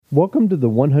Welcome to the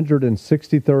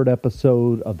 163rd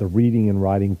episode of the Reading and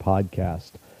Writing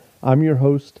Podcast. I'm your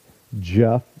host,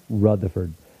 Jeff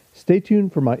Rutherford. Stay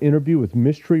tuned for my interview with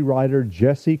mystery writer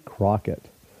Jessie Crockett,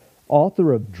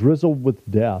 author of Drizzled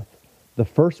with Death, the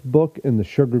first book in the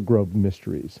Sugar Grove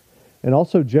Mysteries, and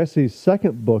also Jessie's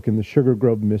second book in the Sugar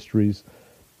Grove Mysteries,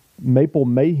 Maple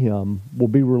Mayhem, will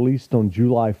be released on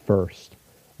July 1st.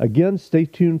 Again, stay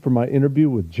tuned for my interview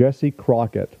with Jessie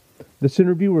Crockett. This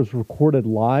interview was recorded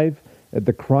live at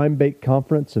the Crime Bake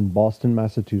Conference in Boston,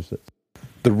 Massachusetts.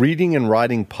 The Reading and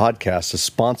Writing Podcast is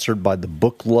sponsored by the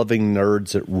book-loving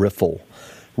nerds at Riffle.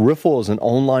 Riffle is an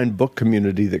online book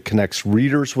community that connects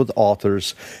readers with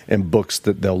authors and books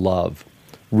that they'll love.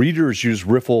 Readers use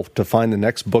Riffle to find the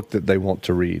next book that they want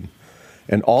to read,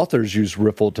 and authors use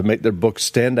Riffle to make their books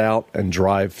stand out and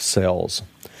drive sales.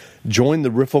 Join the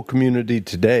Riffle community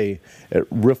today at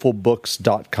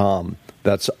rifflebooks.com.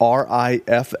 That's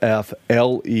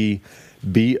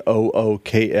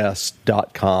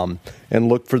rifflebooks.com, and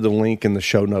look for the link in the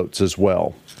show notes as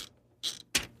well.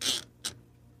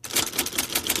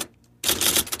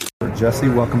 Jessie,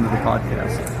 welcome to the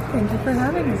podcast. Thank you for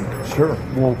having me. Sure.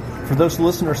 Well, for those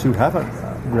listeners who haven't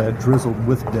read Drizzled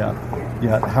with Death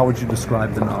yet, how would you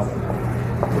describe the novel?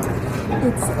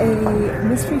 It's a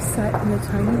mystery set in a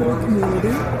tiny little community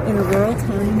in a rural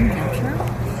town in New Hampshire.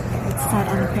 It's set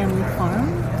on a family farm,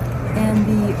 and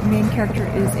the main character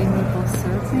is a maple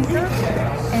syrup maker,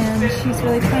 and she's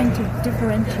really trying to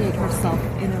differentiate herself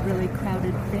in a really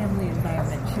crowded family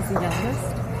environment. She's the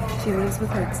youngest. She lives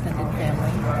with her extended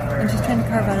family, and she's trying to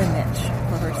carve out a niche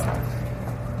for herself.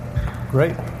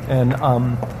 Great. And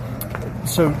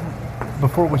so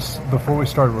before we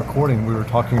started recording, we were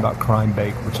talking about Crime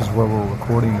Bake, which is where we're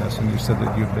recording this, and you said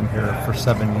that you've been here for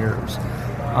 7 years.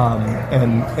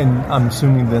 And I'm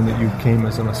assuming then that you came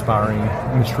as an aspiring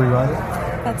mystery writer?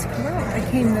 That's correct. I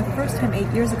came the first time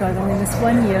 8 years ago. I've only missed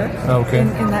 1 year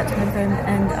in that time frame,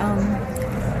 and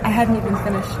I hadn't even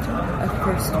finished a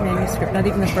first manuscript, not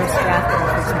even the first draft of the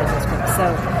first manuscript.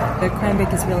 So the Crime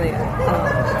Bake is really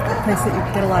a place that you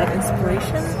get a lot of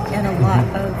inspiration and a lot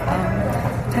of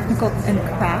technical and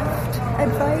craft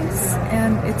advice,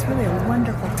 and it's really a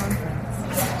wonderful conference.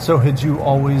 So had you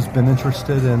always been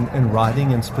interested in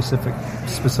writing and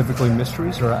specifically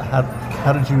mysteries, or how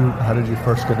did you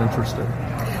first get interested?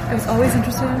 I was always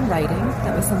interested in writing.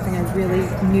 That was something I really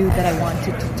knew that I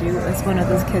wanted to do. I was one of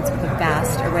those kids with a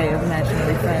vast array of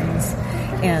imaginary friends,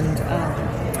 and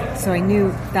so I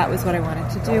knew that was what I wanted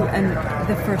to do. And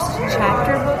the first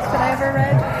chapter book that I ever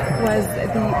read was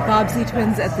the Bobbsey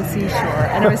Twins at the Seashore,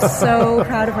 and I was so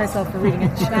proud of myself for reading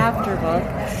a chapter book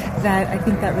that I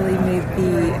think that really made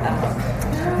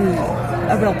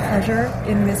a real pleasure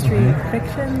in mystery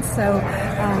fiction. So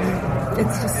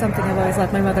it's just something I've always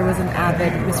loved. My mother was an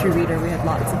avid mystery reader. We had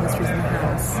lots of mysteries in the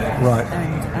house. Right.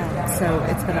 And so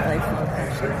it's been a lifelong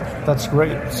passion. That's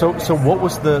great. So what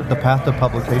was the path to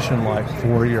publication like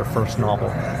for your first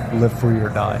novel, Live Free or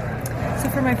Die? So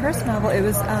for my first novel, it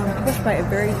was published by a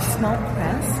very small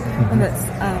press, one that's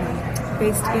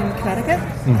based in Connecticut.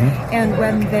 And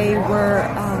when they were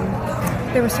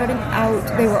starting out,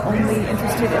 they were only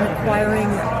interested in acquiring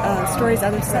stories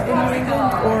either set in New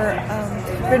England or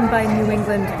written by New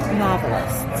England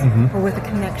novelists or with a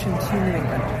connection to New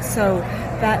England. So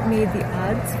that made the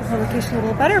odds for publication a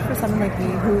little better for someone like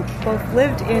me who both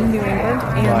lived in New England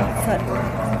and set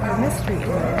a mystery in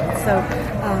New England. So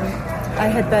I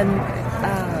had been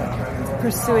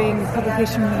pursuing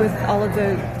publication with all of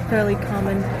the fairly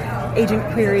common agent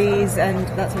queries and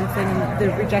that sort of thing, and the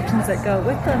rejections that go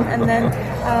with them. And then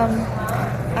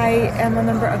I am a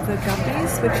member of the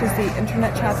Guppies, which is the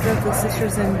internet chapter of the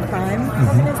Sisters in Crime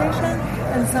organization,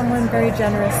 and someone very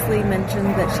generously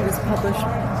mentioned that she was published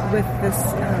with this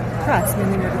press,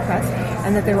 mainly Murder Press,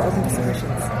 and that they were open to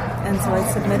submissions. And so I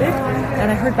submitted,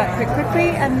 and I heard back quite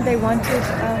quickly, and they wanted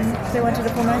a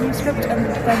full manuscript, and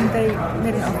then they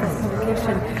made an offer for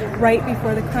publication right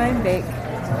before the Crime Bake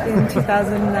in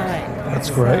 2009. That's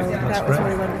great. So that was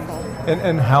really wonderful.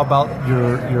 And how about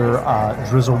your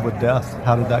Drizzled with Death?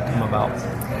 How did that come about?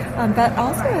 That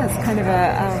also has kind of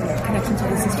a connection to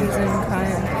the Sisters in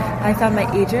Crime. I found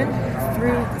my agent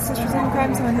through the Sisters in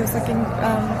Crime, someone who was looking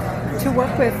to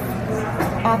work with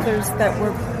authors that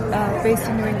were based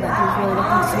in New England, who was really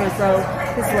looking to sort of grow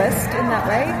his list in that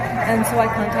way. And so I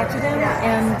contacted him,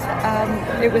 and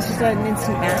it was just an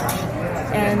instant match.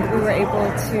 And we were able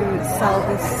to sell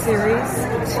this series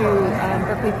to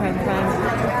Berkeley Prime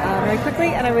very quickly,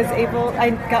 and I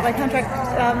got my contract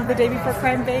the day before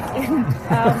Crime Bake in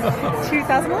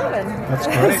 2011. That's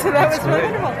great. So that was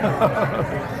really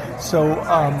wonderful. So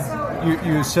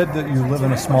You said that you live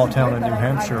in a small town in New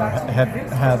Hampshire.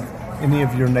 Have any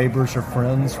of your neighbors or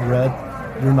friends read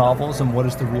your novels, and what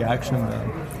has the reaction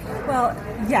been? Well,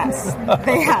 yes,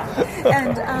 they have.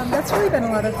 And that's really been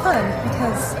a lot of fun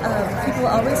because people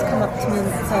always come up to me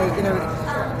and say,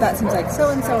 that seems like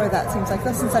so-and-so, or that seems like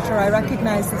this and such, or I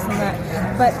recognize this and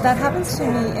that. But that happens to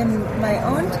me in my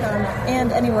own town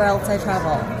and anywhere else I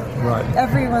travel. Right.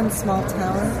 Everyone's small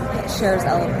town shares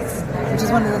elements, which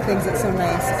is one of the things that's so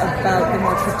nice about the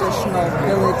more traditional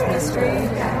village mystery,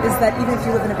 is that even if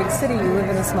you live in a big city, you live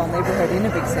in a small neighborhood in a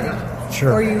big city.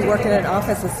 Sure. Or you work in an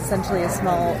office that's essentially a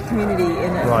small community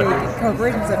in a big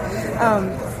corporation. So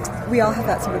we all have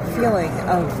that sort of feeling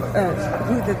of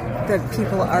who the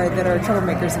people are that are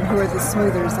troublemakers and who are the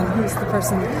smoothers and who's the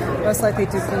person most likely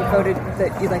to be voted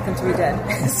that you'd like them to be dead.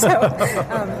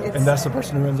 And that's the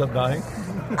person who ends up dying?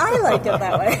 I like it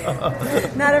that way.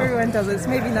 Not everyone does it. It's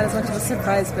maybe not as much of a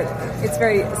surprise, but it's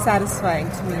very satisfying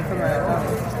to me from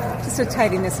just a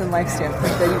tidiness in life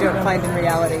standpoint that you don't find in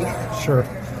reality. Sure.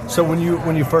 So when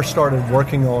you first started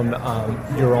working on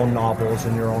your own novels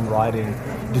and your own writing,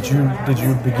 did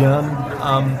you begin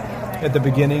at the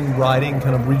beginning writing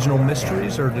kind of regional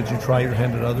mysteries, or did you try your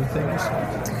hand at other things?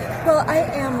 Well, I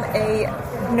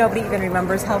am nobody even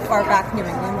remembers how far back New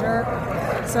Englander.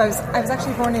 So I was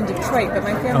actually born in Detroit, but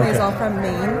my family is all from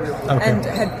Maine and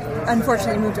had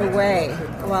unfortunately moved away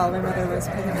while my mother was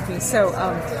pregnant with me. So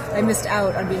I missed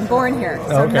out on being born here.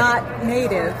 So not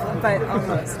native, but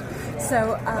almost.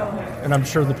 So, and I'm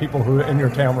sure the people who in your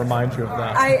town remind you of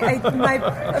that. My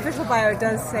official bio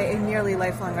does say a nearly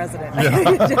lifelong resident.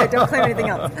 Yeah. I don't claim anything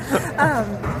else.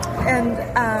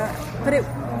 But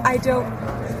I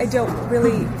don't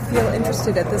really feel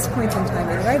interested at this point in time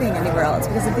in writing anywhere else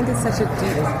because I think it's such a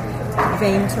deep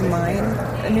vein to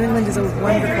mine. New England is a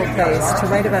wonderful place to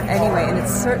write about anyway, and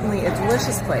it's certainly a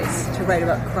delicious place to write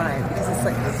about crime because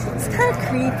it's kind of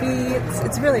creepy.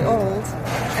 It's really old,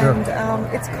 and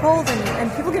it's cold,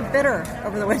 and people get bitter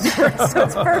over the winter, so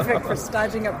it's perfect for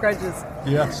stodging up grudges.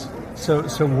 Yes. So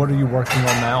what are you working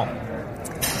on now?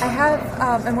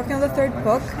 I'm working on the third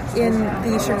book in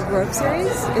the Sugar Grove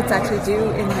series. It's actually due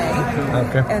in May.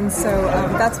 Okay. And so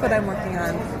that's what I'm working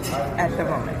on at the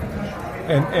moment.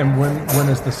 And when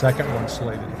is the second one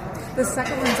slated? The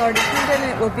second one's already printed,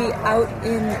 and it will be out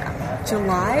in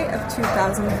July of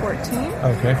 2014.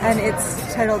 Okay. And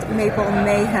it's titled Maple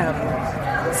Mayhem.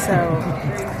 So,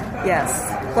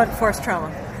 yes, blunt force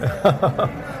trauma.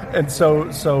 And so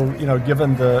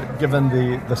given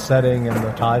the setting and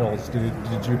the titles,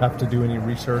 did you have to do any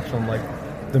research on like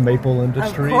the maple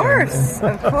industry?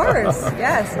 Of course,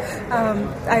 yes.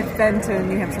 I've been to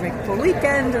New Hampshire Maple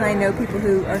Weekend, and I know people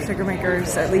who are sugar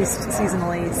makers at least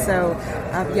seasonally. So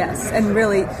yes, and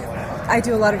really, I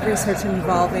do a lot of research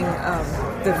involving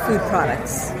the food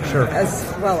products. Sure. As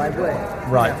well, I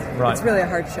would. Right. It's really a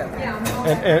hardship.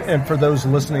 And for those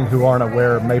listening who aren't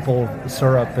aware, maple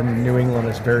syrup in New England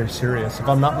is very serious. If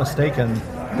I'm not mistaken,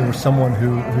 there was someone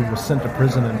who was sent to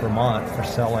prison in Vermont for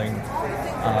selling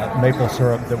maple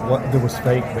syrup that was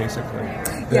fake, basically.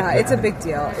 Yeah, it's a big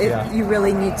deal. You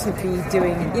really need to be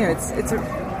doing. It's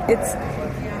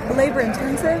labor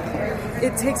intensive.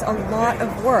 It takes a lot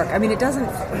of work. I mean, it doesn't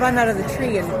run out of the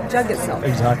tree and jug itself.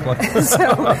 Exactly. So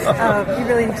you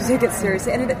really need to take it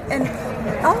seriously. And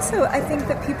also, I think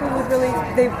that people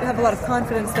they have a lot of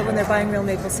confidence that when they're buying real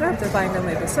maple syrup, they're buying real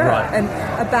maple syrup. Right. And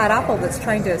a bad apple that's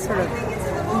trying to sort of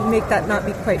make that not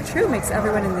be quite true makes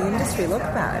everyone in the industry look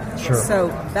bad. Sure. So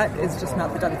that is just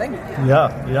not the done thing.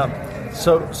 Yeah.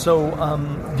 So,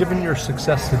 given your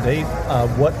success to date,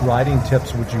 what writing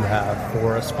tips would you have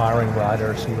for aspiring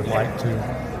writers who would like to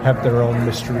have their own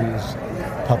mysteries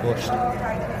published?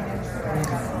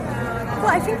 Well,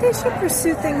 I think they should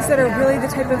pursue things that are really the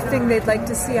type of thing they'd like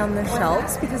to see on the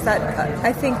shelves, because that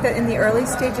I think that in the early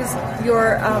stages,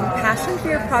 your passion for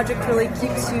your project really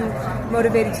keeps you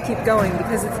motivated to keep going,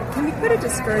 because it can be quite a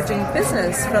discouraging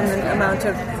business from the amount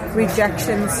of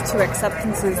rejections to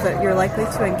acceptances that you're likely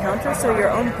to encounter. So your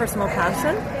own personal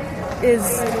passion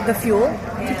is the fuel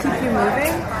to keep you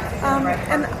moving.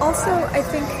 And also, I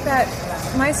think that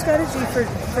my strategy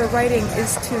for writing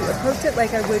is to approach it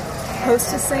like I would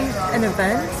hostessing an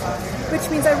event, which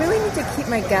means I really need to keep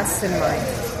my guests in mind.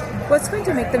 What's going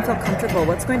to make them feel comfortable?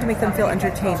 What's going to make them feel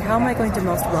entertained? How am I going to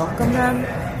most welcome them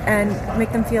and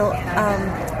make them feel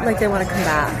like they want to come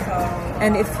back?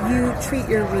 And if you treat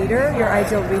your reader, your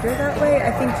ideal reader, that way,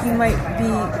 I think you might be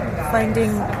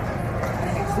finding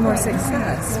more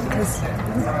success, because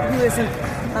who isn't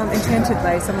enchanted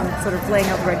by someone sort of laying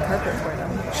out the red carpet for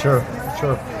them? Sure.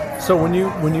 So when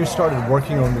you started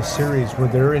working on this series, were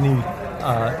there any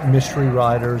mystery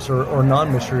writers or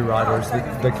non-mystery writers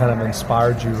that kind of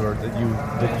inspired you or that you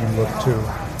look to?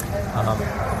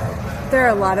 There are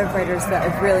a lot of writers that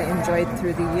I've really enjoyed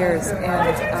through the years, and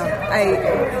I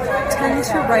tend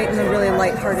to write in a really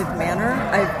lighthearted manner.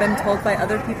 I've been told by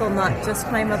other people, not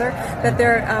just my mother, that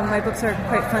my books are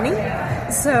quite funny.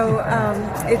 So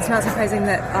it's not surprising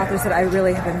that authors that I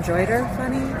really have enjoyed are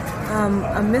funny.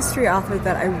 A mystery author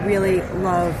that I really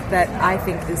love that I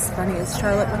think is funny is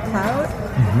Charlotte McCloud.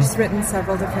 Mm-hmm. She's written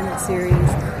several different series.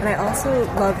 And I also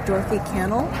love Dorothy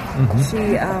Cannell. Mm-hmm.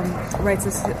 She writes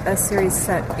a series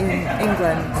set in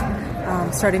England,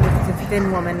 starting with The Thin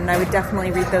Woman, and I would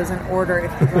definitely read those in order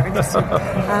if people are interested.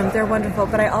 They're wonderful.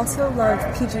 But I also love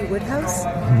P.G. Wodehouse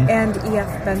and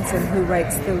E.F. Benson, who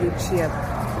writes the Lucia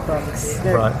books.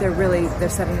 They're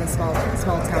set in the small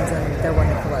towns, and they're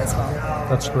wonderful as well.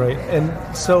 That's great. And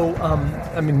so,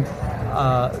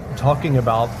 talking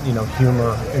about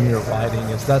humor in your writing,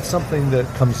 is that something that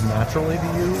comes naturally to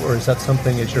you, or is that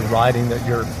something as you're writing that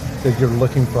you're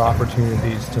looking for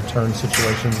opportunities to turn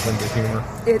situations into humor?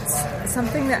 It's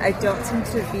something that I don't seem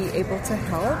to be able to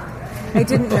help. I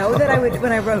didn't know that I would,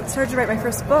 when I started to write my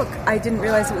first book, I didn't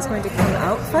realize it was going to come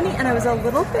out funny, and I was a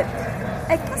little bit,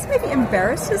 I guess maybe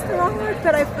embarrassed is the wrong word,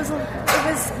 but it was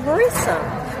worrisome.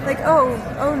 Like, oh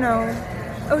no,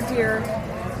 oh dear,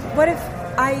 what if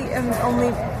I am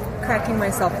only cracking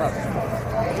myself up?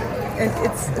 And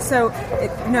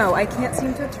no, I can't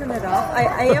seem to turn it off.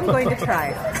 I am going to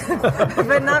try,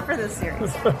 but not for this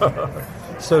series.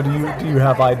 So do you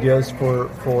have ideas for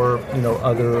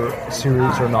other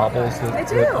series or novels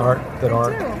that aren't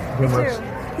humorous? I do.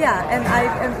 Yeah, and I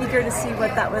am eager to see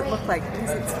what that would look like,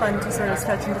 because it's fun to sort of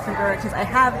stretch in different directions. I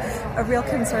have a real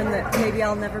concern that maybe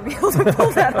I'll never be able to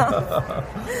pull that off.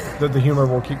 That the humor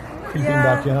will keep creeping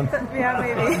back in? Yeah,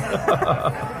 maybe.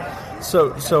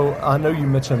 So I know you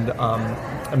mentioned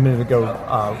a minute ago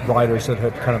writers that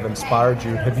have kind of inspired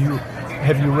you. Have you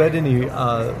read any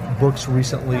books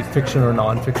recently, fiction or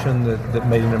nonfiction, that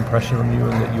made an impression on you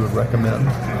and that you would recommend?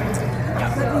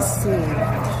 Let me see.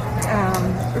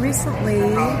 Recently,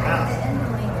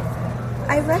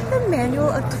 I read The Manual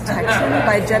of Detection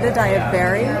by Jedediah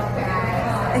Barry.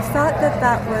 I thought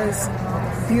that was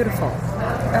beautiful.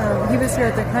 He was here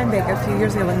at the Crime Bake a few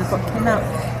years ago when the book came out,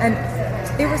 and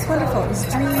it was wonderful. It was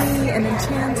dreamy and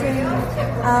enchanting.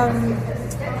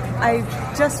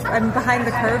 I'm behind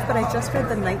the curve, but I just read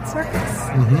The Night Circus,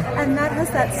 and that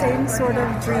has that same sort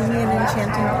of dreamy and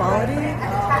enchanting quality.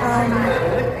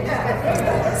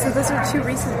 So those are two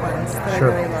recent ones that I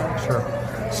really love. Sure.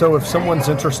 So if someone's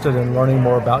interested in learning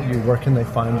more about you, where can they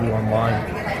find you online?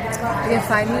 You can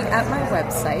find me at my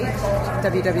website,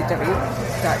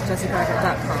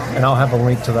 www.jessicrockett.com. And I'll have a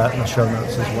link to that in the show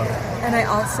notes as well. And I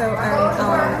also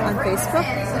am on Facebook,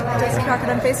 Jessie Crockett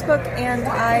on Facebook, and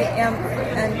I am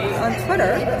on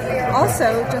Twitter,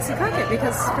 also Jessie Crockett,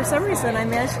 because for some reason I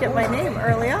managed to get my name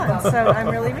early on, so I'm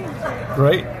really me.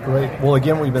 Great. Well,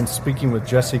 again, we've been speaking with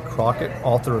Jessie Crockett,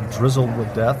 author of Drizzled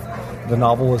with Death. The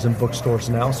novel is in bookstores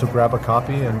now, so grab a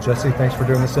copy. And Jessie, thanks for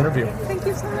doing this interview. Thank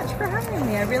you so much for having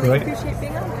me. I really appreciate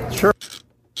being on. Sure.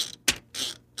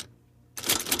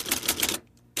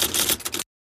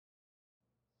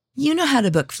 You know how to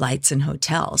book flights and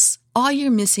hotels. All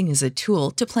you're missing is a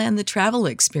tool to plan the travel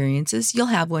experiences you'll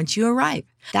have once you arrive.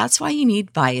 That's why you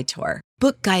need Viator.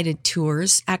 Book guided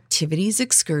tours, activities,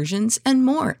 excursions, and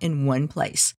more in one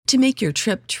place to make your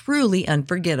trip truly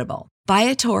unforgettable.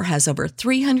 Viator has over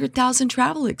 300,000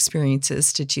 travel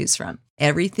experiences to choose from.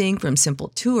 Everything from simple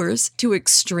tours to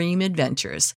extreme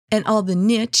adventures and all the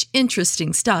niche,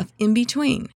 interesting stuff in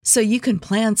between. So you can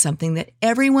plan something that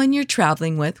everyone you're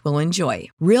traveling with will enjoy.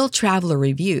 Real traveler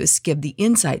reviews give the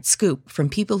inside scoop from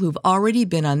people who've already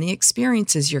been on the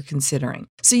experiences you're considering.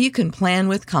 So you can plan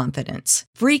with confidence.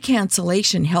 Free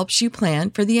cancellation helps you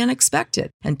plan for the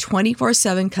unexpected. And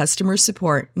 24/7 customer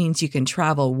support means you can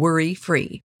travel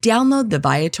worry-free. Download the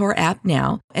Viator app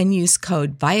now and use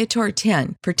code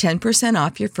Viator10 for 10%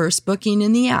 off your first booking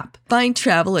in the app. Find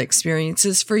travel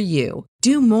experiences for you.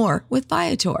 Do more with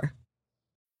Viator.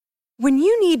 When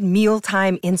you need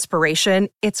mealtime inspiration,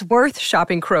 it's worth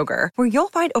shopping Kroger, where you'll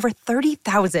find over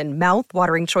 30,000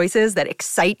 mouth-watering choices that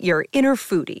excite your inner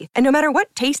foodie. And no matter what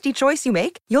tasty choice you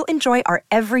make, you'll enjoy our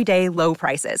everyday low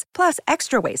prices, plus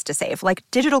extra ways to save, like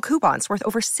digital coupons worth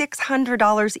over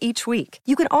 $600 each week.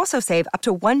 You can also save up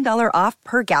to $1 off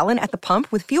per gallon at the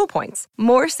pump with fuel points.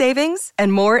 More savings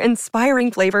and more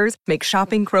inspiring flavors make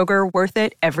shopping Kroger worth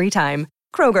it every time.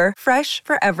 Kroger, fresh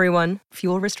for everyone.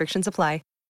 Fuel restrictions apply.